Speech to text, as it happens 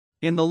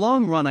In the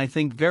long run, I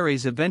think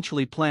Varys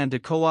eventually planned to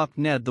co-opt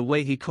Ned the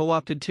way he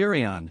co-opted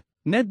Tyrion.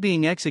 Ned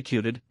being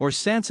executed, or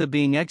Sansa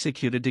being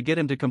executed to get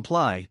him to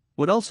comply,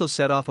 would also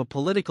set off a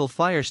political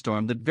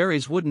firestorm that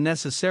Varys wouldn't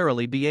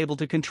necessarily be able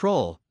to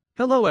control.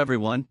 Hello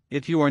everyone,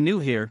 if you are new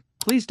here,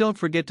 please don't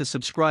forget to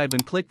subscribe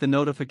and click the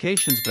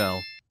notifications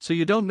bell, so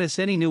you don't miss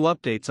any new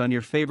updates on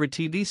your favorite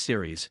TV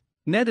series.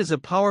 Ned is a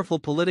powerful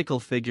political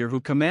figure who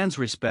commands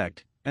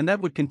respect, and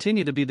that would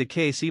continue to be the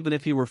case even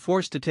if he were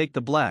forced to take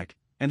the black,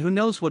 and who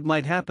knows what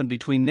might happen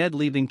between Ned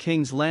leaving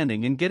King's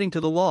Landing and getting to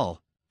the Wall.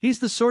 He's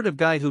the sort of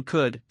guy who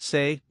could,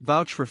 say,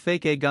 vouch for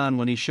fake Aegon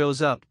when he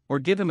shows up, or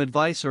give him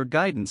advice or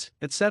guidance,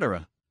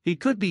 etc. He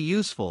could be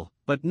useful,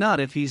 but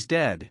not if he's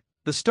dead.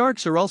 The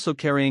Starks are also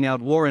carrying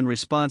out war in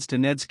response to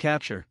Ned's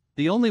capture,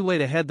 the only way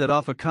to head that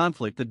off a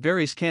conflict that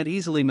Varys can't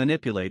easily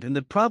manipulate and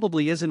that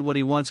probably isn't what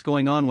he wants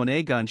going on when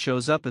Aegon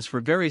shows up is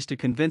for Varys to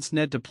convince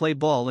Ned to play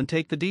ball and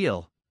take the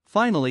deal.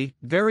 Finally,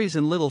 Varys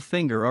and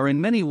Littlefinger are in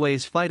many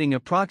ways fighting a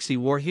proxy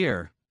war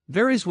here.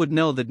 Varys would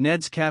know that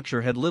Ned's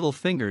capture had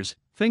Littlefinger's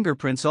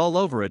fingerprints all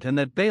over it and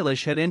that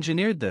Baelish had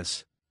engineered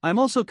this. I'm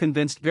also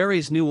convinced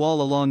Varys knew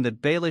all along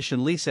that Baelish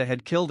and Lisa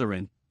had killed her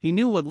and he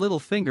knew what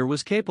Littlefinger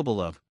was capable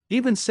of.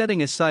 Even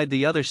setting aside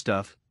the other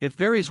stuff, if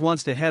Varys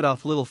wants to head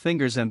off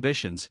Littlefinger's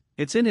ambitions,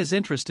 it's in his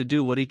interest to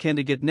do what he can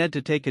to get Ned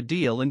to take a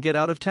deal and get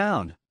out of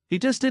town. He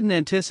just didn't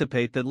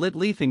anticipate that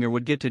Littlefinger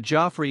would get to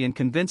Joffrey and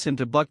convince him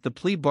to buck the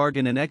plea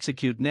bargain and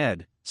execute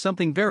Ned,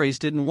 something Varys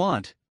didn't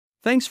want.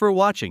 Thanks for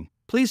watching.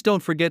 Please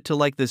don't forget to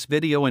like this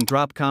video and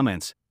drop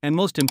comments, and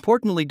most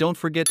importantly don't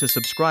forget to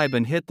subscribe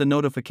and hit the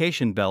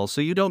notification bell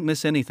so you don't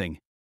miss anything.